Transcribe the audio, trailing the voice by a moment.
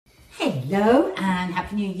Hello and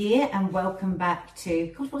Happy New Year and welcome back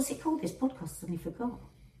to, God, what's it called? This podcast, I suddenly forgot.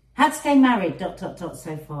 How to Stay Married, ...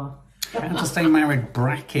 so far. How to Stay Married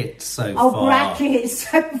bracket so far. Oh, bracket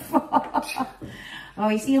so far. Oh,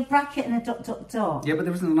 you see a bracket and a ... Yeah, but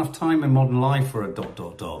there isn't enough time in modern life for a ...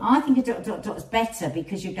 I think a ... is better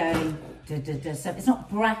because you're going ... So it's not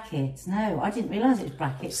brackets. No, I didn't realise it was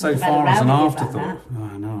brackets. So far as an afterthought. Oh,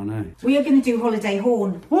 I know. We are going to do holiday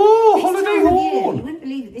horn. Oh, holiday horn! You wouldn't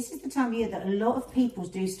believe it. This is the time of year that a lot of people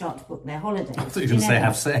do start to book their holidays. I thought you were going to say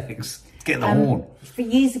have sex. Get the horn. For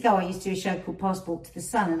years ago, I used to do a show called Passport to the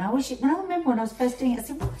Sun, and I remember when I was first doing it, I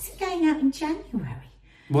said, "Why is it going out in January?"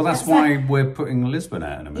 Well, that's why we're putting Lisbon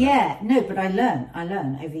out in a minute. Yeah, no, but I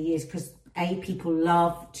learn over years because people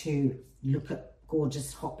love to look at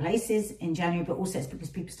gorgeous hot places in January, but also it's because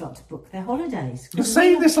people start to book their holidays. You're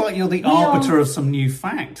saying this like you're the arbiter of some new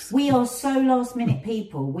fact. We are so last minute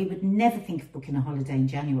people. We would never think of booking a holiday in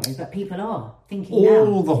January, but people are thinking now.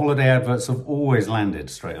 All the holiday adverts have always landed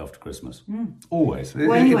straight after Christmas. Always.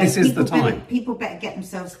 Well, anyway, this is the time. People better get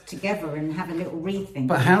themselves together and have a little rethink.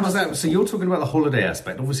 But how does that... So you're talking about the holiday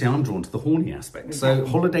aspect. Obviously, I'm drawn to the horny aspect. Exactly.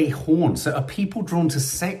 So holiday horn. So are people drawn to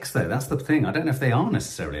sex, though? That's the thing. I don't know if they are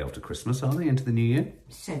necessarily after Christmas. Are they into the new year?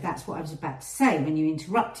 So that's what I was about to say when you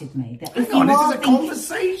interrupted me. That this is a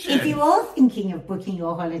conversation. If you are thinking of booking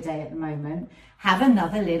your holiday at the moment, have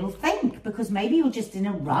another little think, because maybe you're just in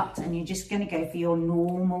a rut and you're just going to go for your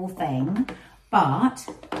normal thing. But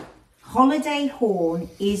holiday horn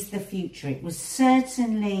is the future. It was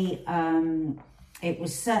certainly trend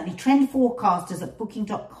forecasters at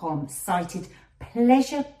booking.com cited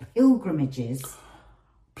pleasure pilgrimages.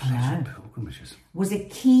 Pilgrimages was a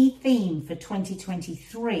key theme for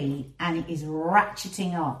 2023, and it is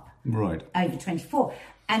ratcheting up over 24.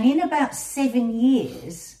 And in about 7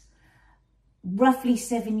 years, roughly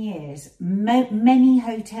 7 years, many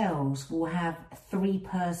hotels will have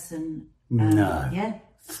 3-person.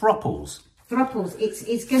 Thruples.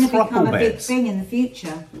 It's going to become a big thing in the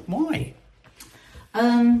future. Why?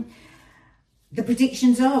 The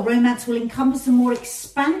predictions are romance will encompass a more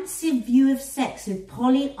expansive view of sex, with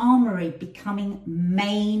polyamory becoming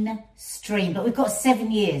mainstream. But we've got 7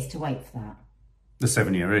 years to wait for that. The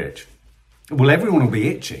 7-year itch. Well, everyone will be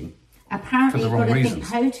itching. Apparently, you've got to think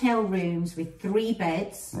hotel rooms with 3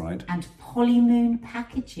 beds and polymoon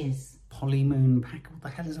packages. Polymoon package? What the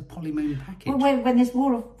hell is a polymoon package? Well, when there's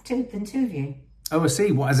more than 2 of you. Oh, I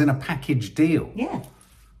see. What, as in a package deal? Yeah.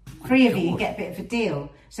 3 of you get a bit of a deal.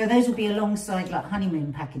 So those will be alongside like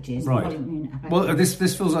honeymoon packages. Right. Well, this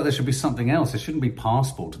feels like there should be something else. There shouldn't be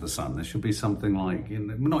passport to the sun. There should be something like,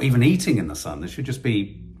 not even eating in the sun. There should just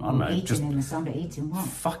be, I don't know. Eating in the sun, but eating what?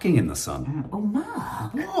 Fucking in the sun. Oh,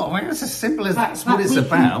 Mark. What? Well, it's as simple as that's what it's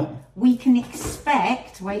about. We can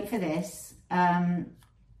expect, wait for this,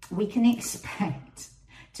 we can expect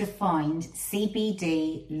to find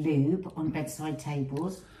CBD lube on bedside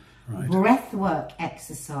tables. Breathwork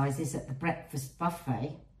exercises at the breakfast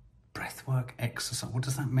buffet. Breathwork exercise? What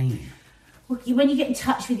does that mean? Well, when you get in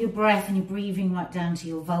touch with your breath and you're breathing right down to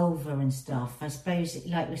your vulva and stuff, I suppose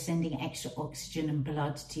like we're sending extra oxygen and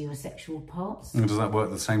blood to your sexual parts. And does that work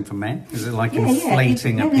the same for men? Is it like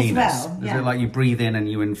inflating a penis? Is it like you breathe in and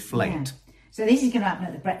you inflate? Yeah. So this is going to happen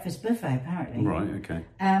at the breakfast buffet, apparently. Right, okay.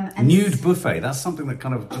 Nude buffet, that's something that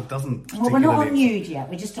kind of doesn't Well, we're not on nude yet.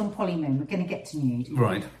 We're just on polymoon. We're going to get to nude.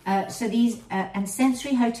 Right. So these, and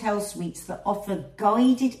sensory hotel suites that offer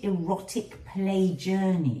guided erotic play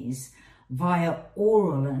journeys via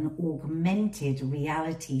oral and augmented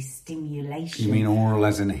reality stimulation. You mean oral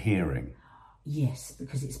as in hearing? Yes,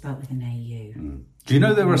 because it's spelled with an AU. Do you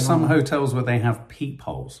know there are some hotels where they have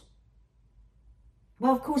peepholes?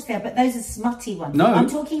 Well, of course they are, but those are smutty ones. No. I'm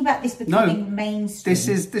talking about this becoming mainstream. This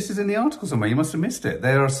is in the article somewhere. You must have missed it.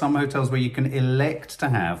 There are some hotels where you can elect to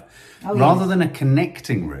have, rather than a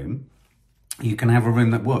connecting room, you can have a room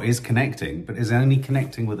that, is connecting, but is only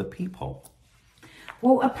connecting with a peephole.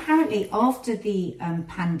 Well, apparently after the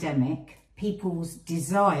pandemic, people's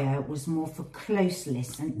desire was more for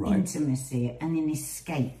closeness and intimacy and an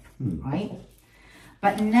escape, right?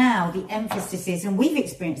 But now the emphasis is, and we've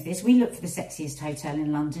experienced this, we looked for the sexiest hotel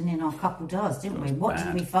in London in our couple does, didn't we? What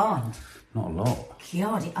did we find? Not a lot.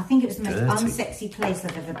 God, I think it was the most unsexy place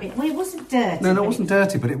I've ever been. Well, it wasn't dirty. No, it wasn't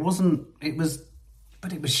dirty, but it was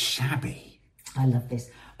shabby. I love this.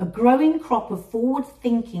 A growing crop of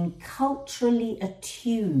forward-thinking, culturally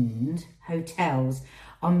attuned hotels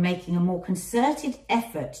are making a more concerted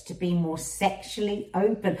effort to be more sexually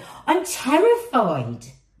open. I'm terrified.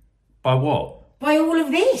 By what? by all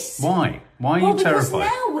of this. Why? Why are you terrified?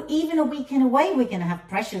 Because now, even a weekend away, we're going to have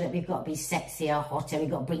pressure that we've got to be sexier, hotter, we've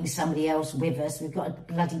got to bring somebody else with us, we've got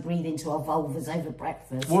to bloody breathe into our vulvas over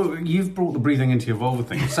breakfast. Well, you've brought the breathing into your vulva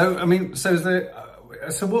thing. So, I mean, so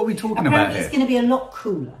what are we talking about here? It's going to be a lot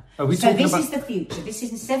cooler. So this is the future. This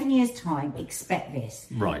is in 7 years' time. Expect this.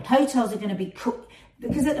 Right. Hotels are going to be cooked.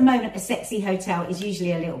 Because at the moment, a sexy hotel is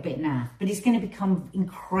usually a little bit naff, but it's going to become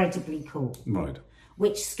incredibly cool. Right.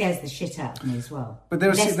 Which scares the shit out of me as well. But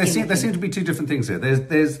there seem to be two different things here.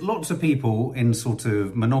 There's lots of people in sort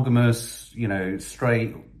of monogamous,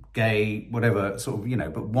 straight, gay, whatever, sort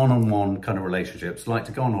of, but one-on-one kind of relationships, like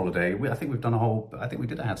to go on holiday. I think we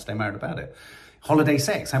did a How to Stay Married about it. Holiday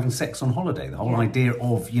sex, having sex on holiday, the whole idea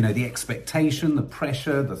of, the expectation, the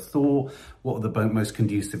pressure, the thought, what are the most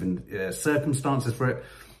conducive circumstances for it.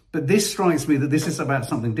 But this strikes me that this is about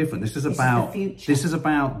something different. This is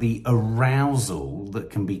about the arousal that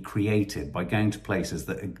can be created by going to places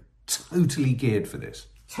that are totally geared for this.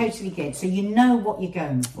 Totally geared. So you know what you're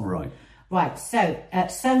going for. Right. Right. So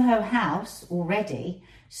Soho House already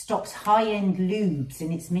stocks high-end lubes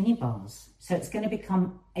in its minibars. So it's going to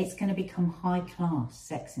become high-class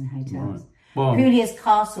sex in hotels. Right. Well, Julia's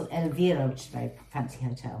Castle Elvira, which is a very fancy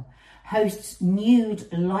hotel, hosts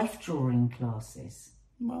nude life drawing classes.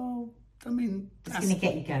 Well, I mean, it's going to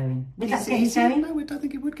get you going. Would that get you going? No, I don't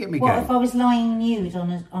think it would get me going. What if I was lying nude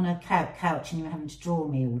on a couch and you were having to draw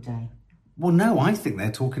me all day? Well, no, I think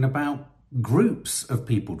they're talking about groups of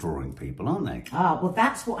people drawing people, aren't they? Well,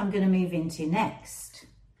 that's what I'm going to move into next.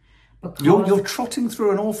 Because you're trotting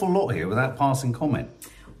through an awful lot here without passing comment.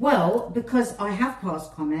 Well, because I have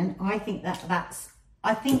passed comment, I think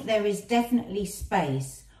I think there is definitely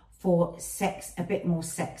space for sex, a bit more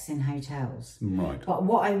sex in hotels. Right. But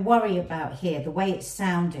what I worry about here, the way it's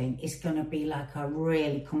sounding, is going to be like a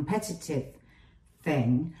really competitive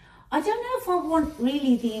thing. I don't know if I want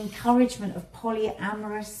really the encouragement of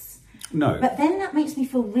polyamorous. No. But then that makes me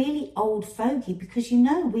feel really old fogey, because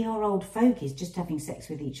we are old fogies just having sex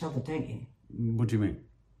with each other, don't you? What do you mean?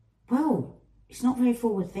 Well, it's not very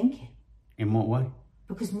forward thinking. In what way?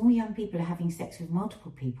 Because more young people are having sex with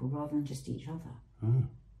multiple people rather than just each other. Oh.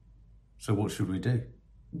 So what should we do?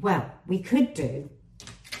 Well, we could do...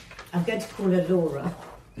 I'm going to call her Laura.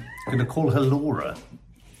 Going to call her Laura?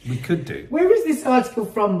 We could do. Where was this article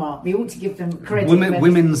from, Mark? We ought to give them credit.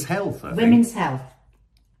 Women's Health, I think. Women's Health.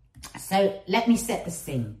 So let me set the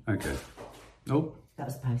scene. Okay. Oh. That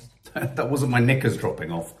was a post. That wasn't my knickers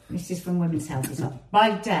dropping off. This is from Women's Health. It's like,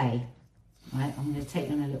 by day... Right, I'm going to take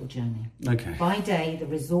you on a little journey. Okay. By day, the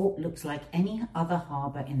resort looks like any other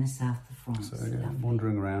harbour in the south of France. So, yeah,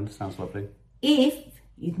 wandering around, sounds lovely. If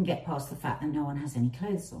you can get past the fact that no one has any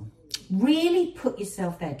clothes on. Really put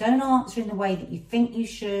yourself there. Don't answer in the way that you think you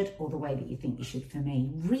should or the way that you think you should for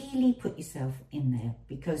me. Really put yourself in there,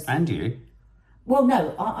 because... And you? Well,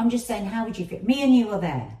 no, I'm just saying, how would you feel? Me and you are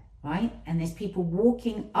there, right? And there's people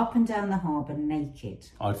walking up and down the harbour naked.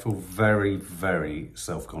 I'd feel very, very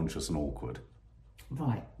self-conscious and awkward.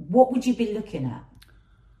 Right. What would you be looking at?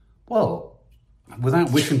 Well,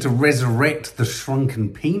 without wishing to resurrect the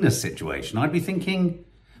shrunken penis situation, I'd be thinking...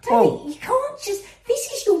 You can't just...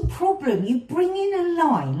 This is your problem. You bring in a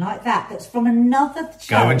line like that's from another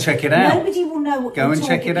show. Go and check it out. Nobody will know what you're talking about. Go and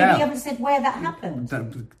check it out. You haven't said where that happened.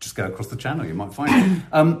 Just go across the channel, you might find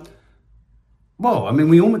it. Well, I mean,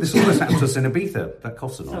 this almost happened to us in Ibiza. That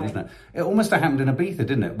cough's annoying, isn't it? It almost happened in Ibiza,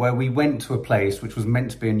 didn't it? Where we went to a place which was meant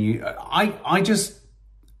to be a new... I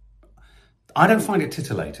don't find it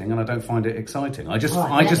titillating and I don't find it exciting. I just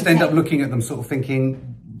end up looking at them sort of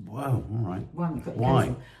thinking, whoa, all right.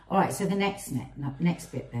 Why? All right, so the next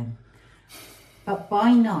bit then. But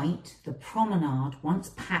by night, the promenade, once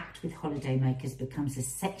packed with holidaymakers, becomes a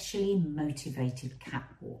sexually motivated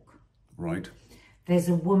catwalk. Right. There's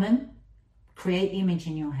a woman... Create the image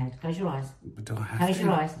in your head. Close your eyes. But do I have Close to?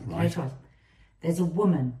 your eyes. Right. Close your eyes. There's a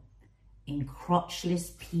woman in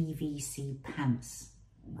crotchless PVC pants.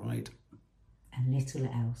 Right. And little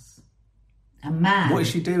else. A man. What is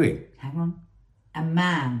she doing? Hang on. A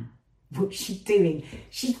man. What's she doing?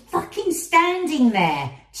 She's fucking standing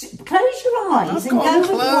there. Close your eyes and go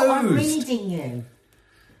with what I'm reading you.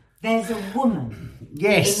 There's a woman.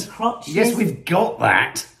 Yes. In crotchless... Yes, we've got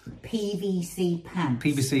that. PVC pants.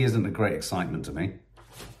 PVC isn't a great excitement to me.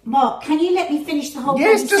 Mark, can you let me finish the whole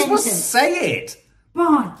sentence? Yes, just say it.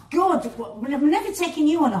 My God, I'm never taking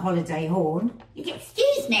you on a holiday, Horn.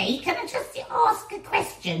 Excuse me, can I just ask a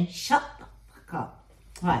question? Shut the fuck up.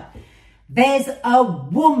 Right. There's a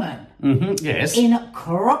woman. Yes. In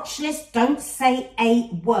crotchless, don't say a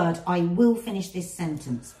word. I will finish this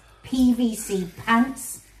sentence. PVC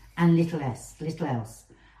pants and little else.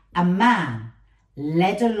 A man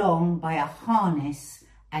led along by a harness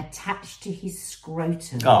attached to his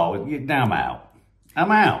scrotum. Oh, now I'm out.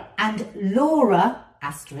 I'm out. And Laura,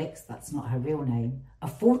 asterisk, that's not her real name, a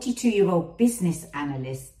 42-year-old business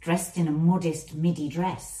analyst dressed in a modest midi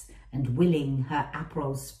dress and willing her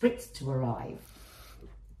Aperol Spritz to arrive.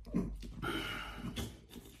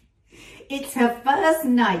 It's her first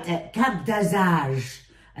night at Cap d'Azage,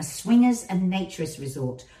 a swingers and naturist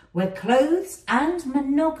resort where clothes and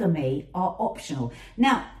monogamy are optional.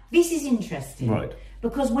 Now, this is interesting. Right.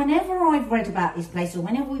 Because whenever I've read about this place or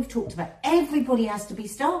whenever we've talked about, everybody has to be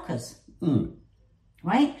stalkers.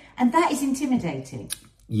 Right? And that is intimidating.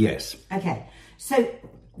 Yes. Okay. So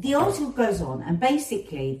the article goes on, and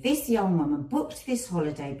basically this young woman booked this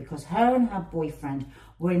holiday because her and her boyfriend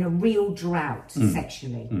were in a real drought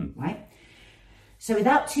sexually, right? So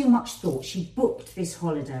without too much thought, she booked this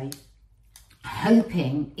holiday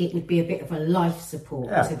hoping it would be a bit of a life support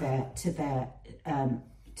to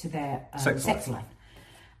their sex life.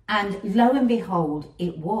 And lo and behold,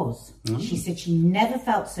 it was. She said she never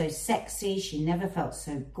felt so sexy. She never felt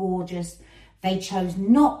so gorgeous. They chose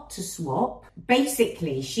not to swap.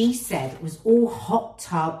 Basically, she said it was all hot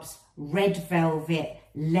tubs, red velvet,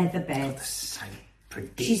 leather beds. So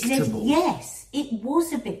predictable. She said, yes, it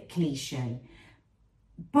was a bit cliche.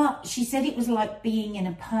 But she said it was like being in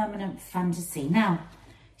a permanent fantasy. Now,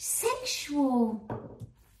 sexual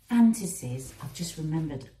fantasies, I've just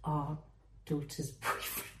remembered, our daughter's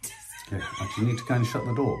boyfriend. Yeah, you need to go and shut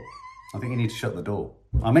the door. I think you need to shut the door.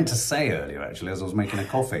 I meant to say earlier, actually, as I was making a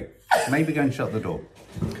coffee, maybe go and shut the door.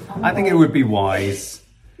 I think it would be wise.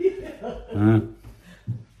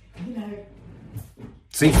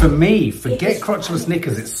 See, for me, forget crotchless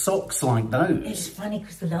knickers, it's socks like those. It's funny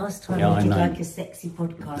because the last time we did like a sexy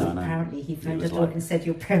podcast, apparently he phoned the door and said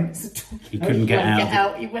your parents are talking. He couldn't get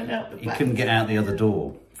out. He went out the back. He couldn't get out the other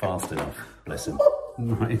door fast enough. Bless him.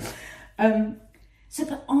 Right. So,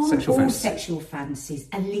 but aren't all sexual fantasies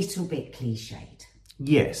a little bit cliched?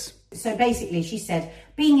 Yes. So basically, she said,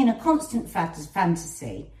 being in a constant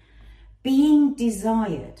fantasy, being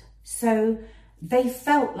desired. So they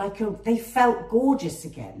felt they felt gorgeous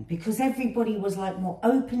again because everybody was like more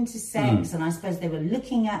open to sex, and I suppose they were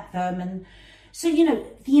looking at them, and so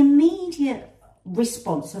the immediate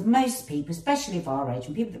response of most people, especially of our age,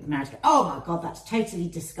 and people that are married, go, "Oh my God, that's totally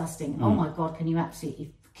disgusting! Oh my God, could you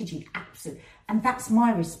absolutely?" And that's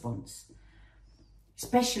my response,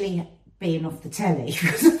 especially being off the telly,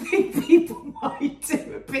 because I think people might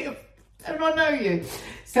do a bit of, and I know you,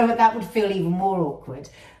 so that would feel even more awkward.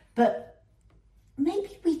 But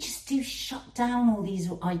maybe we just do shut down all these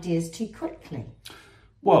ideas too quickly.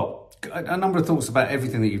 Well, a number of thoughts about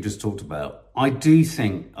everything that you've just talked about. I do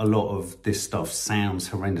think a lot of this stuff sounds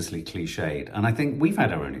horrendously cliched, and I think we've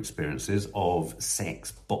had our own experiences of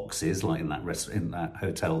sex boxes, like in that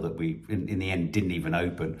hotel that we in the end didn't even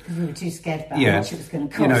open because we were too scared about how much it was going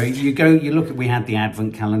to cost. You look at, we had the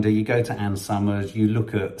advent calendar. You go to Ann Summers, you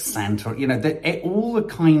look at Santa. All the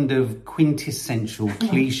kind of quintessential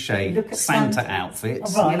cliche Santa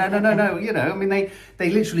outfits. Oh, right, no. I mean, they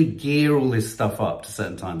literally gear all this stuff up to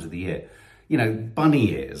certain times of the year.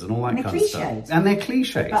 Bunny ears and all that kind of stuff. And they're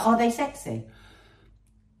cliches. But are they sexy?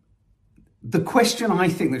 The question I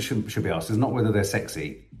think that should be asked is not whether they're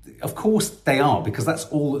sexy. Of course they are, because that's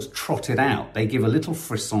all that's trotted out. They give a little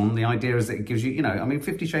frisson. The idea is that it gives you,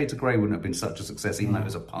 50 Shades of Grey wouldn't have been such a success, even though it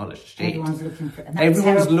was a pile of shit. Everyone's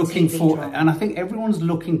looking for it. And I think everyone's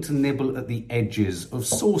looking to nibble at the edges of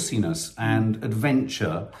sauciness and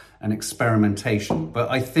adventure and experimentation.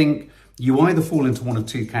 But I think you either fall into one of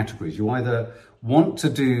two categories. You either want to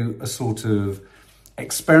do a sort of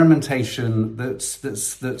experimentation that's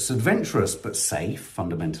adventurous but safe,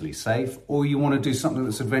 fundamentally safe, or you want to do something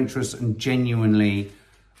that's adventurous and genuinely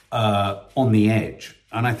on the edge.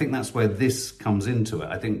 And I think that's where this comes into it.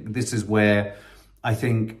 I think this is where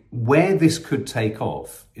this could take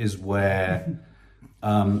off is where,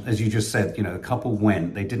 as you just said, the couple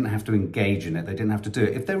went, they didn't have to engage in it, they didn't have to do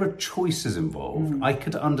it. If there are choices involved, I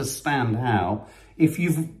could understand how,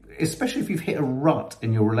 especially if you've hit a rut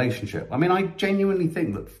in your relationship. I mean, I genuinely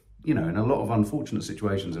think that, in a lot of unfortunate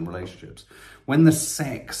situations in relationships, when the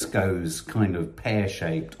sex goes kind of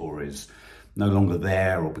pear-shaped or is no longer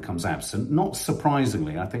there or becomes absent, not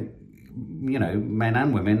surprisingly, I think, men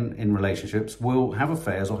and women in relationships will have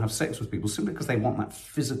affairs or have sex with people simply because they want that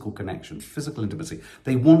physical connection, physical intimacy.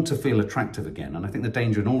 They want to feel attractive again. And I think the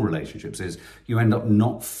danger in all relationships is you end up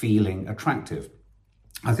not feeling attractive.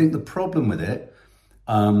 I think the problem with it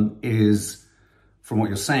is, from what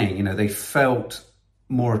you're saying, they felt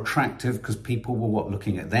more attractive because people were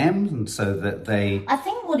looking at them, and so that they... I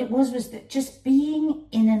think what it was that just being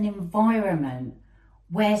in an environment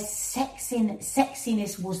where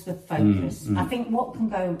sexiness was the focus. I think what can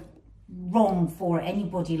go wrong for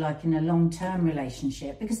anybody like in a long-term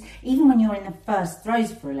relationship, because even when you're in the first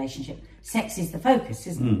throes of a relationship, sex is the focus,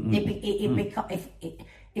 isn't it?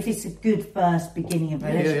 If it's a good first beginning of a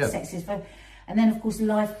relationship, sex is focus. And then of course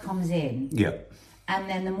life comes in. Yeah. And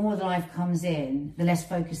then the more the life comes in, the less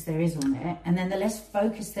focus there is on it. And then the less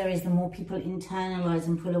focus there is, the more people internalise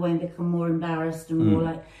and pull away and become more embarrassed and more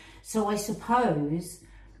like... So I suppose,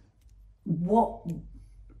 what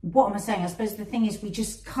am I saying? I suppose the thing is we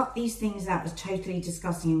just cut these things out as totally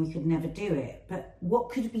disgusting and we could never do it. But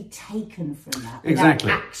what could be taken from that without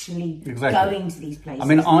actually going to these places? I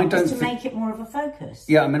mean, I don't to make it more of a focus.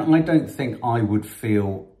 Yeah, I mean, I don't think I would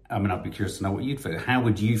feel... I mean, I'd be curious to know what you'd feel. How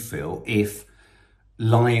would you feel if...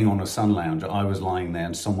 lying on a sun lounger, I was lying there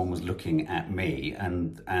and someone was looking at me,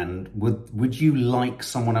 and would you like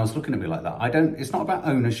someone else looking at me like that? It's not about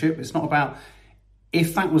ownership. It's not about,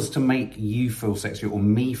 if that was to make you feel sexier or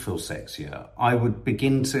me feel sexier, I would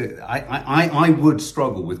begin to, I would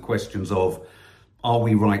struggle with questions of, are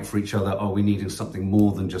we right for each other? Are we needing something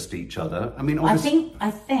more than just each other? I mean, obviously... I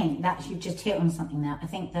think that you've just hit on something there. I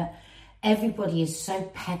think that everybody is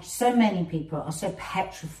so many people are so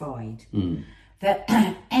petrified that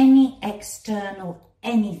any external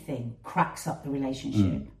anything cracks up the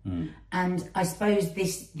relationship. And I suppose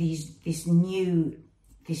this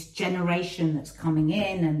generation that's coming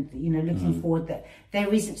in and, you know, looking forward, that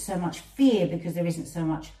there isn't so much fear because there isn't so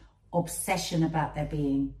much obsession about there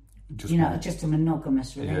being, just a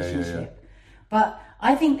monogamous relationship. But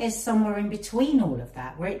I think there's somewhere in between all of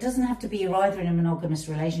that, where it doesn't have to be you're either in a monogamous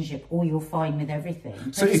relationship or you're fine with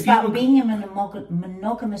everything. So it's about being in a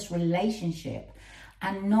monogamous relationship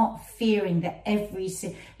and not fearing that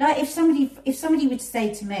like if somebody would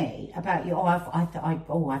say to me about you,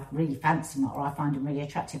 I really fancy him or I find him really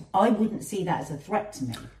attractive, I wouldn't see that as a threat to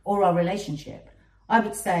me or our relationship. I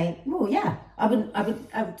would say, well, yeah, I would.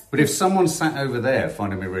 But if someone sat over there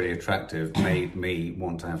finding me really attractive made me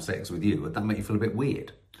want to have sex with you, would that make you feel a bit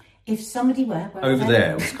weird? If somebody were over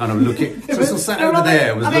there was kind of looking, so sat over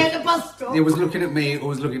there was looking at me or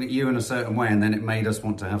was looking at you in a certain way, and then it made us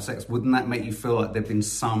want to have sex. Wouldn't that make you feel like there'd been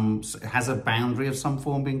has a boundary of some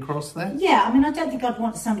form been crossed there? Yeah, I mean, I don't think I'd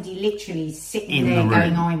want somebody literally sitting there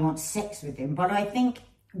going, "I want sex with him," but I think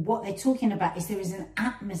what they're talking about is there is an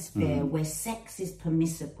atmosphere where sex is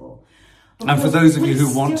permissible. And for those of you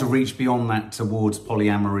who want to reach beyond that towards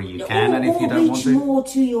polyamory, you can. And if you don't want to, reach more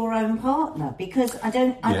to your own partner, because I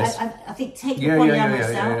think take the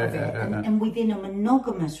polyamorous out of it, and within a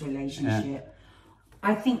monogamous relationship,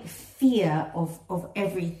 I think fear of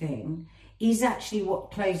everything is actually what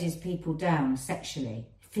closes people down sexually.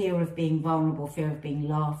 Fear of being vulnerable, fear of being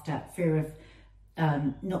laughed at, fear of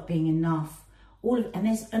not being enough.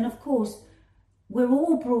 And of course, we're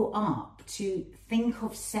all brought up to think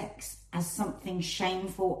of sex as something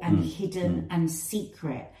shameful and hidden and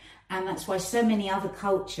secret. And that's why so many other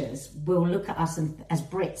cultures will look at us as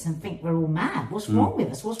Brits and think we're all mad. What's wrong with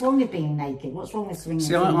us? What's wrong with being naked? What's wrong with swinging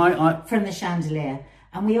from the chandelier?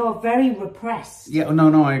 And we are very repressed. Yeah,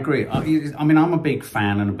 no, I agree. I mean, I'm a big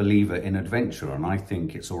fan and a believer in adventure, and I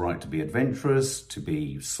think it's all right to be adventurous, to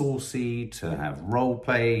be saucy, to have role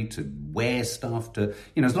play, to wear stuff,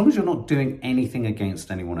 as long as you're not doing anything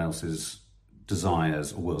against anyone else's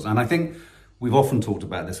desires or wills. And I think we've often talked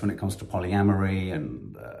about this when it comes to polyamory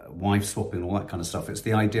and wife swapping, all that kind of stuff. It's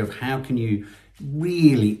the idea of how can you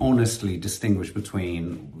really honestly distinguish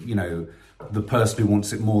between, the person who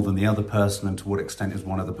wants it more than the other person, and to what extent is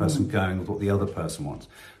one other person going with what the other person wants.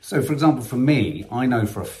 So, for example, for me, I know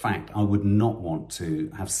for a fact I would not want to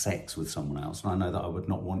have sex with someone else, and I know that I would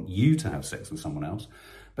not want you to have sex with someone else.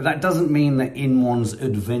 But that doesn't mean that in one's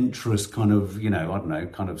adventurous kind of,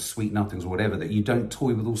 kind of sweet nothings or whatever, that you don't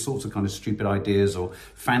toy with all sorts of kind of stupid ideas or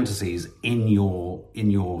fantasies in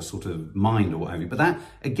your sort of mind or what have you. But that,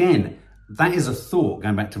 again, that is a thought,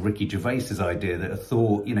 going back to Ricky Gervais's idea that a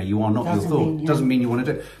thought, you are not your thought, doesn't mean you want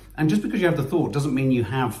to do it. And just because you have the thought doesn't mean you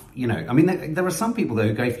have, there are some people though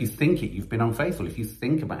who go, if you think it, you've been unfaithful. If you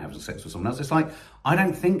think about having sex with someone else, it's like, I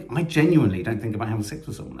genuinely don't think about having sex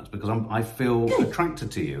with someone else because I feel attracted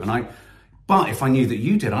to you. But if I knew that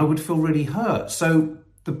you did, I would feel really hurt. So,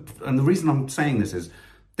 the reason I'm saying this is,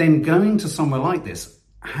 then going to somewhere like this,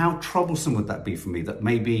 how troublesome would that be for me, that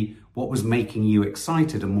maybe what was making you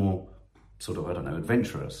excited and more sort of,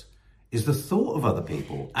 adventurous, is the thought of other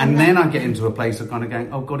people. And then I get into a place of kind of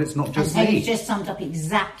going, oh God, it's not just me. You've just summed up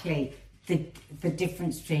exactly the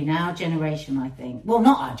difference between our generation, I think. Well,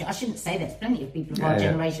 not I shouldn't say there's plenty of people of our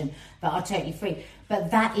generation that are totally free.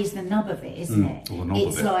 But that is the nub of it, isn't it? Or the knob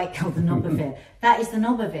it's of it. like, the knob of it. That is the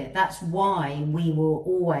knob of it. That's why we will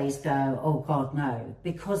always go, oh God, no.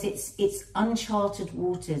 Because it's uncharted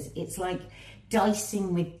waters. It's like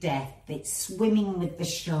dicing with death. It's swimming with the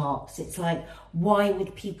sharks. It's like, why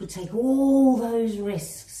would people take all those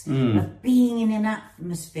risks of being in an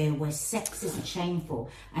atmosphere where sex isn't shameful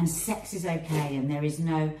and sex is okay and there is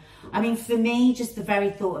no... I mean, for me, just the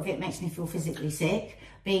very thought of it makes me feel physically sick,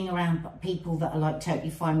 being around people that are like totally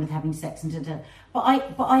fine with having sex and da-da. But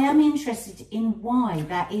I am interested in why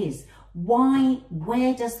that is.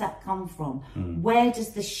 Where does that come from? Where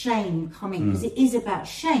does the shame come in? Because it is about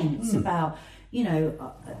shame. It's about,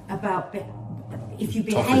 about if you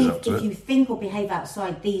think or behave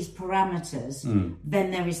outside these parameters,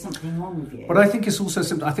 then there is something wrong with you. But I think it's also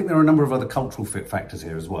simple. I think there are a number of other cultural fit factors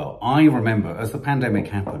here as well. I remember as the pandemic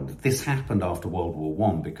happened, this happened after World War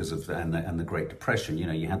I because of the Great Depression.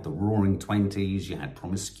 You had the Roaring Twenties, you had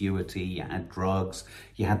promiscuity, you had drugs,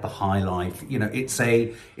 you had the high life. It's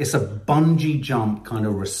a bungee jump kind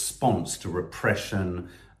of response to repression,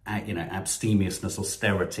 abstemiousness,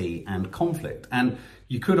 austerity, and conflict. And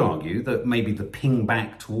you could argue that maybe the ping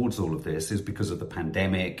back towards all of this is because of the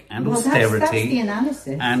pandemic and austerity. That's the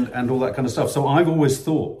analysis. And all that kind of stuff. So I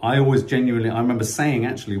remember saying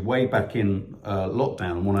actually way back in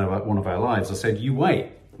lockdown, one of our lives, I said, you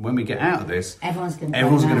wait, when we get out of this, everyone's going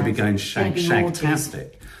to be going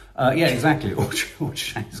shagtastic. Yeah, exactly. Or it's going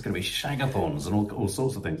to be shagathons and all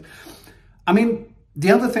sorts of things. I mean,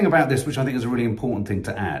 the other thing about this, which I think is a really important thing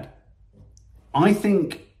to add, I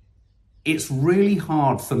think it's really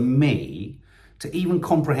hard for me to even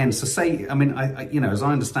comprehend. So say, I mean, I as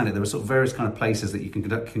I understand it, there are sort of various kind of places that you can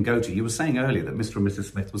go to. You were saying earlier that Mr. and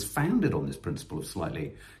Mrs. Smith was founded on this principle of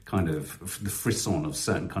slightly kind of the frisson of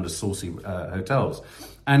certain kind of saucy hotels.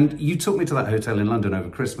 And you took me to that hotel in London over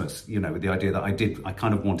Christmas, with the idea that I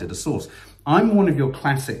kind of wanted a sauce. I'm one of your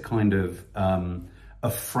classic kind of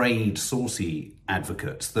afraid saucy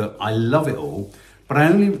advocates that I love it all. But I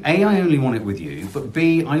only want it with you, but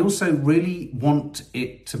B, I also really want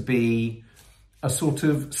it to be a sort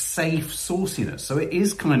of safe sauciness. So it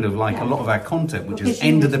is kind of like a lot of our content, which is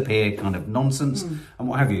end of the pier kind of nonsense and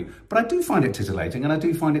what have you. But I do find it titillating and I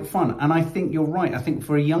do find it fun. And I think you're right. I think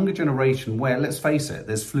for a younger generation where, let's face it,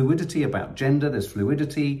 there's fluidity about gender, there's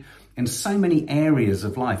fluidity in so many areas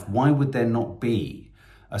of life. Why would there not be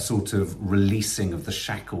a sort of releasing of the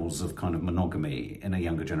shackles of kind of monogamy in a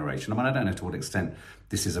younger generation? I mean, I don't know to what extent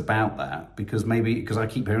this is about that, because I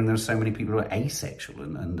keep hearing there are so many people who are asexual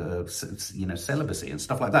and celibacy and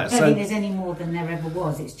stuff like that. I don't think there's any more than there ever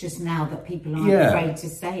was. It's just now that people aren't afraid to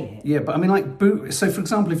say it. Yeah, but I mean, so for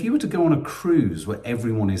example, if you were to go on a cruise where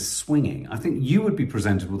everyone is swinging, I think you would be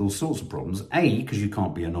presented with all sorts of problems. A, because you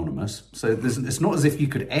can't be anonymous. So it's not as if you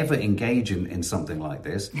could ever engage in something like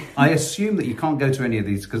this. I assume that you can't go to any of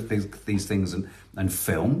these things and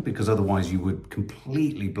film, because otherwise you would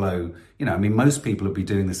completely blow. I mean, most people would be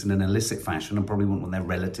doing this in an illicit fashion and probably wouldn't want their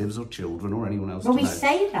relatives or children or anyone else to know. Well, we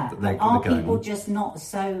say that, but are people just not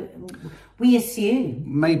so... We assume.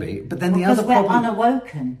 Maybe, but then the other problem... Because we're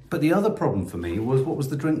unawoken. But the other problem for me was, what was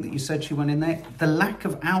the drink that you said she went in there? The lack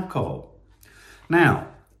of alcohol. Now,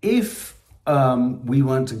 if we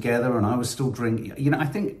weren't together and I was still drinking, I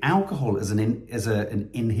think alcohol as an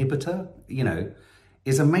inhibitor,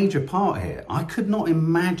 is a major part here. I could not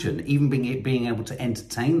imagine even being able to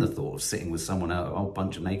entertain the thought of sitting with someone, a whole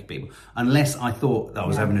bunch of naked people, unless I thought that I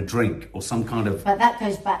was having a drink or some kind of... But that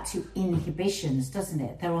goes back to inhibitions, doesn't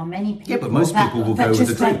it? There are many people... Yeah, but most people will go with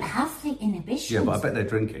the drink. Don't have the inhibitions. Yeah, but I bet they're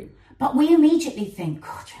drinking. But we immediately think,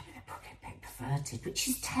 God, they're probably a bit perverted, which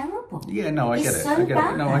is terrible. Yeah, no, I get it. So I get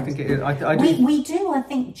bad. it. No, I think it is. I do. We do, I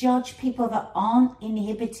think, judge people that aren't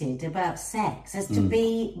inhibited about sex as to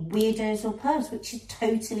be weirdos or pervs, which is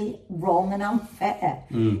totally wrong and unfair.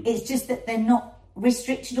 It's just that they're not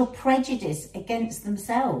restricted or prejudiced against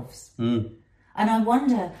themselves. And I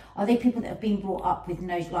wonder, are they people that have been brought up with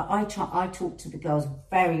no... Like I talk to the girls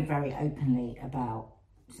very, very openly about...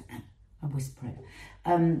 I whisper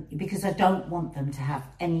it. Because I don't want them to have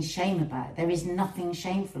any shame about it. There is nothing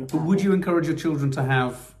shameful about it. But would you encourage your children to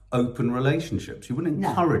have open relationships? You wouldn't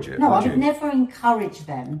encourage it, No, would I would never encourage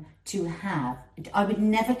them to have... I would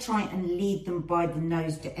never try and lead them by the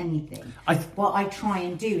nose to anything. What I try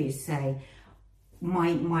and do is say...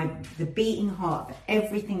 the beating heart of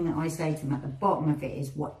everything that I say to them at the bottom of it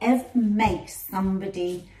is whatever makes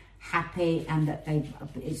somebody happy, and that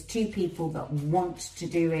it's two people that want to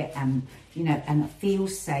do it and and feel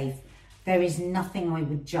safe. There is nothing I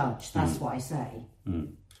would judge. That's what I say.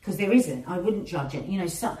 Because there isn't. I wouldn't judge it. You know,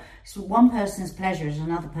 so one person's pleasure is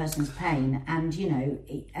another person's pain, and you know,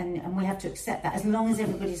 and we have to accept that as long as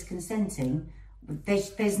everybody's consenting.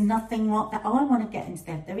 There's nothing wrong. That I want to get into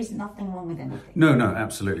there. There is nothing wrong with anything. No,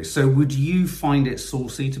 absolutely. So, would you find it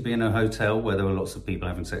saucy to be in a hotel where there were lots of people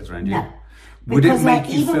having sex around you? No. Would because it make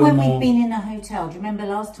you even feel when more... we've been in a hotel, do you remember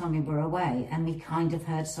last time we were away and we kind of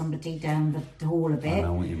heard somebody down the hall a bit? I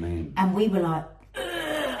know what you mean. And we were like,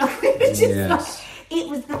 we were just like, it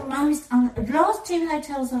was the most. The last 2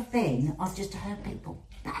 hotels I've been, I've just heard people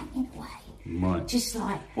banging away. Right. Just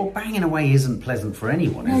like... Well, banging away isn't pleasant for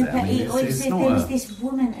anyone, is it? But I mean, it's not there was this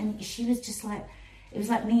woman and she was just like... It was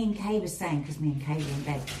like me and Kay were saying, because me and Kay were in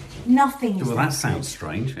bed. Nothing is... Well, that sounds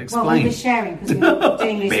strange. Explain. Well, we were sharing because we were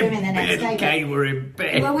doing Loose Women the next day. Me and Kay were in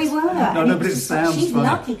bed. Well, we were. No, but it sounds She's funny.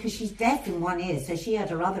 lucky because she's deaf in one ear, so she had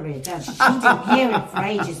her other ear down. She didn't hear it for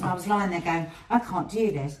ages, and I was lying there going, I can't do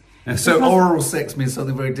this. So because, oral sex means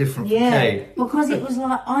something very different from Kay. Because it was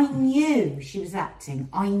like, I knew she was acting.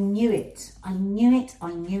 I knew it. I knew it.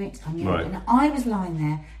 Right. And I was lying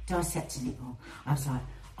there dissecting it all. I was like,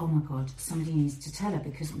 oh my God, somebody needs to tell her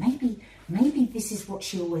because maybe this is what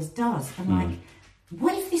she always does. And like,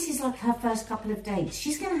 what if this is like her first couple of dates?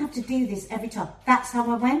 She's going to have to do this every time. That's how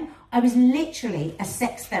I went. I was literally a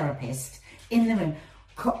sex therapist in the room.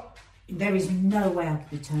 There is no way I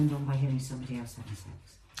could be turned on by hearing somebody else having sex.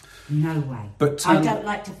 No way. But I don't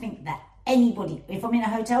like to think that anybody, if I'm in a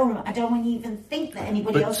hotel room, I don't want to even think that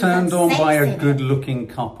anybody else is turned on by a it. good-looking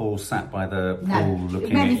couple sat by the pool,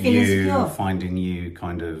 looking at you, finding you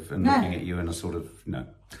kind of, and looking at you in a sort of,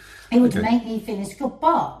 It would make me feel insecure,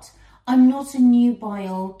 but I'm not a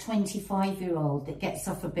nubile 25-year-old that gets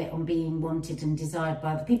off a bit on being wanted and desired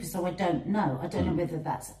by other people, so I don't know. I don't know whether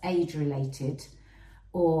that's age-related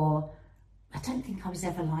or... I don't think I was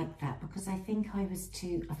ever like that because I think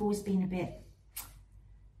I've always been a bit,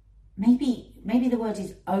 maybe the word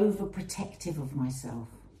is overprotective of myself.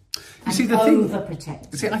 You see, the thing,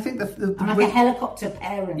 overprotective. See, I think I'm like a helicopter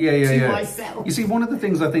parent to myself. You see, one of the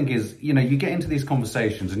things I think is, you get into these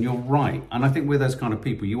conversations and you're right. And I think we're those kind of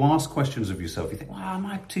people. You ask questions of yourself. You think, well, am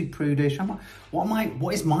I too prudish?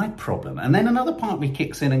 What is my problem? And then another part of me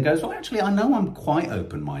kicks in and goes, well, actually, I know I'm quite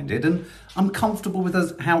open-minded and I'm comfortable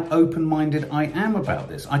with how open-minded I am about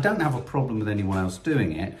this. I don't have a problem with anyone else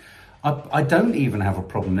doing it. I don't even have a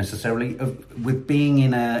problem necessarily with being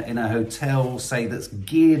in a hotel, say, that's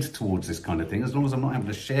geared towards this kind of thing, as long as I'm not having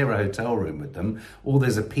to share a hotel room with them, or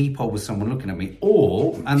there's a peephole with someone looking at me,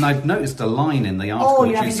 and I've noticed a line in the article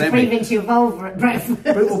you're having to breathe into your vulva at breakfast.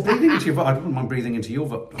 Breathing into your vulva, I don't mind breathing into your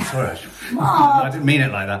vulva. Sorry, I didn't mean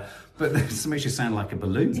it like that. But this makes you sound like a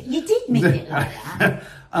balloon. You did mean it like that.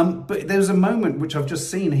 But there's a moment which I've just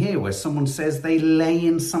seen here where someone says they lay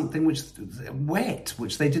in something which wet,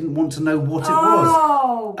 which they didn't want to know what it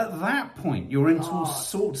was. At that point, you're into all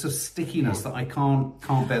sorts of stickiness that I can't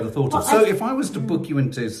bear the thought of. So if I was to book you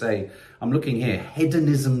into, say, I'm looking here,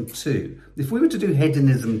 Hedonism 2. If we were to do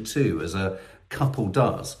Hedonism 2 as a couple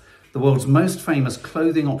does, the world's most famous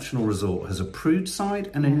clothing optional resort has a prude side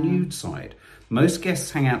and a nude side. Most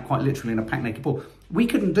guests hang out quite literally in a packed naked pool. We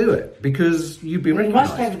couldn't do it because you'd be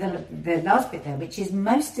recognised. We rushed over the last bit there, which is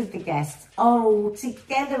most of the guests are all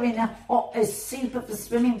together in a hot as soup of the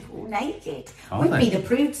swimming pool naked. We'd be the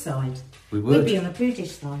prude side. We would. We'd be on the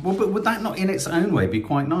prudish side. Well, but would that not in its own way be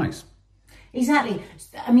quite nice? Exactly.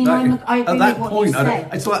 I mean, I agree with what you say.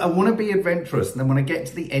 It's like I want to be adventurous, and then when I get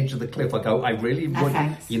to the edge of the cliff, I go, I really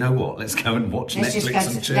want... You know what? Let's go and watch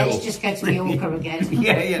Netflix and chill. Let's just go to Mallorca again.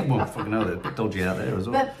 yeah. Well, fucking hell, they're a bit dodgy out there as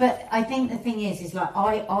well. But I think the thing is like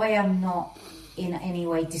I am not in any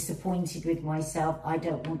way disappointed with myself. I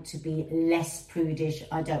don't want to be less prudish.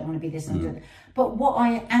 I don't want to be this and that. But what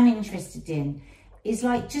I am interested in is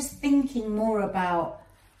like just thinking more about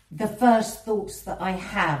the first thoughts that I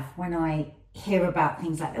have when I hear about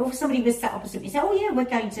things like that. Or somebody was sat opposite me and said, oh yeah,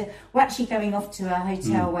 we're actually going off to a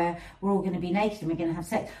hotel where we're all going to be naked and we're going to have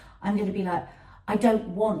sex. I'm going to be like, I don't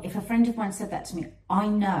want, if a friend of mine said that to me, I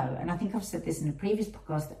know, and I think I've said this in a previous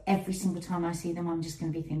podcast, that every single time I see them, I'm just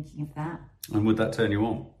going to be thinking of that. And would that turn you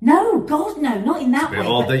on? No, God, no, not in that way. It's a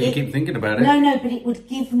bit odd that you keep thinking about it. No, but it would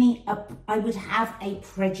give me I would have a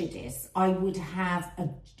prejudice. I would have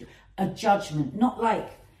a judgment, not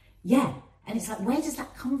like, and it's like, where does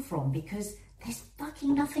that come from? Because there's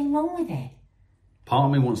fucking nothing wrong with it. Part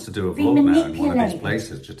of me wants to do a vlog now in one of these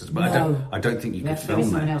places, but No. I don't think you could Film film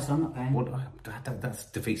someone that. else, I'm not going.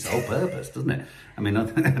 That defeats the whole purpose, doesn't it? I mean, I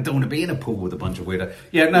don't want to be in a pool with a bunch of weirdo.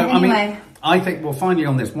 Yeah, no, Anyway. I mean, I think, well, finally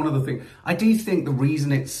on this, one of the things, I do think the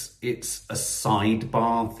reason it's a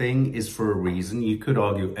sidebar thing is for a reason. You could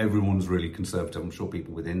argue everyone's really conservative. I'm sure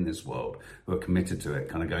people within this world who are committed to it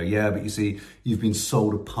kind of go, yeah, but you see, you've been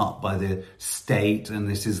sold a pup by the state, and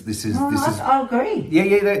this is. I agree.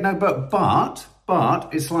 Yeah, no, but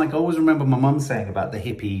it's like, I always remember my mum saying about the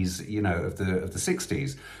hippies, you know, of the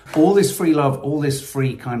 60s. All this free love, all this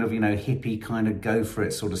free kind of, you know, hippie kind of go for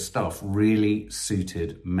it sort of stuff really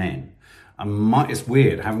suited men. It's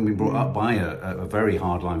weird, having been brought up by a very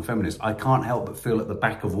hardline feminist, I can't help but feel at the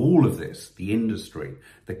back of all of this, the industry,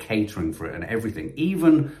 the catering for it and everything,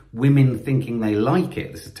 even women thinking they like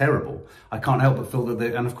it, this is terrible, I can't help but feel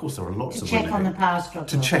that, and of course there are lots of women. To check on the power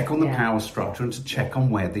structure. To check on the power structure and to check on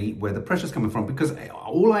where the pressure's coming from. Because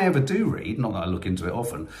all I ever do read, not that I look into it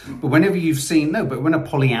often, but whenever you've seen, but when a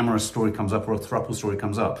polyamorous story comes up or a throuple story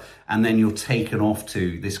comes up, and then you're taken off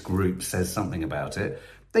to this group says something about it,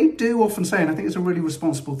 they do often say, and I think it's a really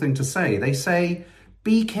responsible thing to say, they say,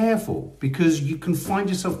 be careful, because you can find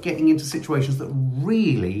yourself getting into situations that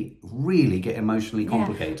really, really get emotionally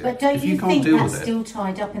complicated. But don't if you can't think deal that's with it. still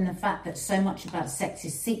tied up in the fact that so much about sex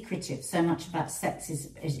is secretive, so much about sex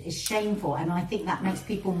is shameful, and I think that makes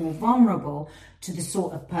people more vulnerable to the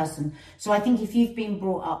sort of person. So I think if you've been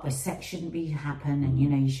brought up where sex shouldn't be happen and, you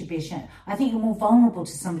know, you should be ashamed, I think you're more vulnerable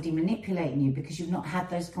to somebody manipulating you because you've not had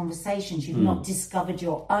those conversations, you've not discovered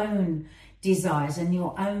your own desires and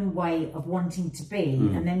your own way of wanting to be,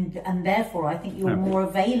 and therefore I think you're more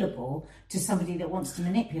available to somebody that wants to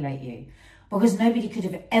manipulate you, because nobody could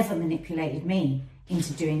have ever manipulated me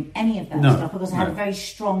into doing any of that stuff, because I had a very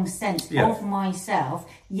strong sense of myself.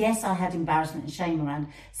 Yes, I had embarrassment and shame around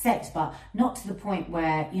sex, but not to the point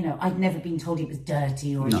where, you know, I'd never been told it was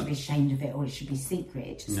dirty or I should be ashamed of it or it should be secret.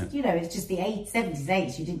 It just, you know, it's just the 70s,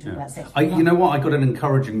 80s, you didn't talk about sex. You know what, I got an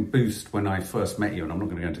encouraging boost when I first met you, and I'm not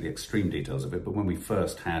going to go into the extreme details of it, but when we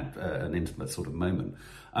first had an intimate sort of moment,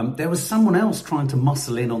 there was someone else trying to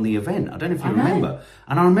muscle in on the event. I don't know if you remember.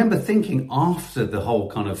 And I remember thinking after the whole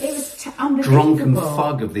kind of drunken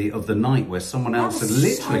fug of the night, where someone else had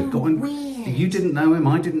literally gotten. Weird. You didn't know him.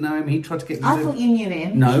 I didn't know him. He tried to get. I thought you knew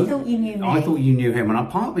him. No, I thought you knew me. I thought you knew him, and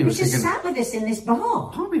part of me was thinking. He just sat with us in this bar.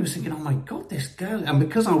 Part of me was thinking, oh my God, this girl. And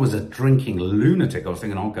because I was a drinking lunatic, I was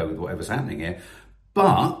thinking, I'll go with whatever's happening here.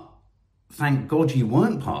 But thank God you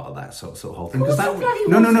weren't part of that sort of whole thing. Because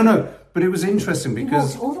no. But it was interesting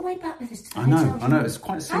because all the way back with us to the I know. It's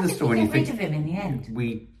quite sinister when you think. How did we get rid of him in the end?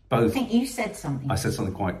 We both. I think you said something. I said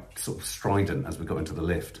something quite sort of strident as we got into the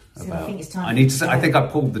lift. So I think it's time. I need to say. I think I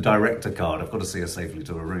pulled the director card. I've got to see her safely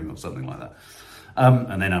to her room or something like that.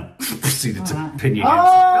 And then I proceeded to pin you.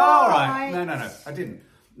 All right. No. I didn't.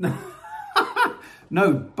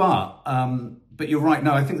 No, but you're right.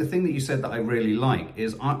 No, I think the thing that you said that I really like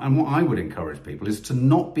is, and what I would encourage people is to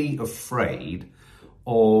not be afraid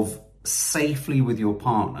of safely with your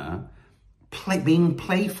partner, being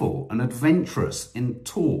playful and adventurous in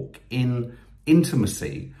talk, in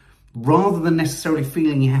intimacy, rather than necessarily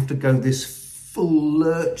feeling you have to go this full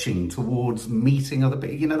lurching towards meeting other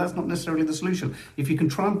people. You know, that's not necessarily the solution. If you can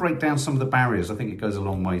try and break down some of the barriers, I think it goes a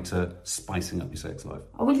long way to spicing up your sex life.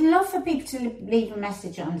 I would love for people to leave a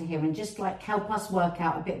message under here and just like help us work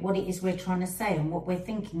out a bit what it is we're trying to say and what we're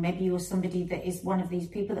thinking. Maybe you're somebody that is one of these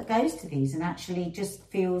people that goes to these and actually just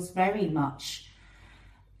feels a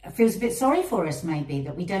bit sorry for us, maybe,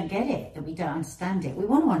 that we don't get it, that we don't understand it. We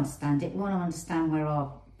want to understand it. We want to understand where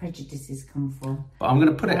our prejudices come from. But I'm going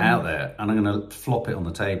to put it out there and I'm going to flop it on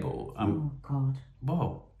the table. Oh, God.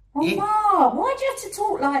 Whoa. What? Why do you have to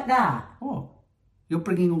talk like that? What? You're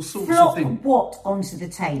bringing all sorts Flop of things. What onto the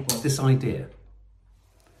table? This idea.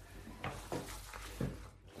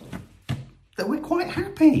 That we're quite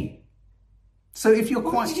happy. So if you're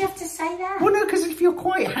Why did you have to say that? Well, no, because if you're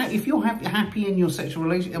quite if you're happy in your sexual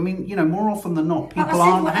relationship, I mean, you know, more often than not, people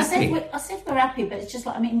aren't happy. I said we're happy, but it's just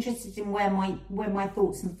like I'm interested in where my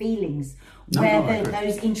thoughts and feelings,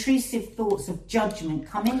 those intrusive thoughts of judgment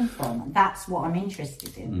come in from. That's what I'm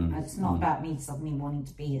interested in. It's not about me suddenly wanting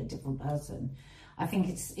to be a different person. I think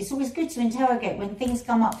it's always good to interrogate when things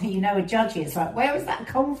come up that you know are judgy. It's like, where has that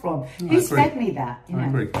come from? Who's fed me that? You know?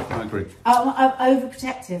 I agree. I'm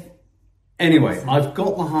overprotective. Anyway, I've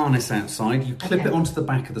got the harness outside. You clip it onto the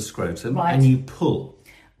back of the scrotum and you pull.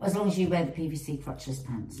 As long as you wear the PVC crotchless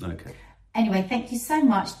pants. Okay. Anyway, thank you so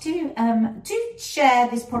much. Do share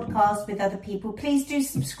this podcast with other people. Please do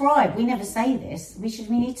subscribe. We never say this. We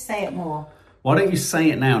need to say it more. Why don't you say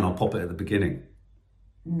it now and I'll pop it at the beginning?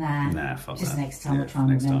 Nah. Nah, fuck Just that. next time Yeah, we'll try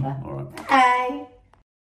and next time. remember. All right. Bye.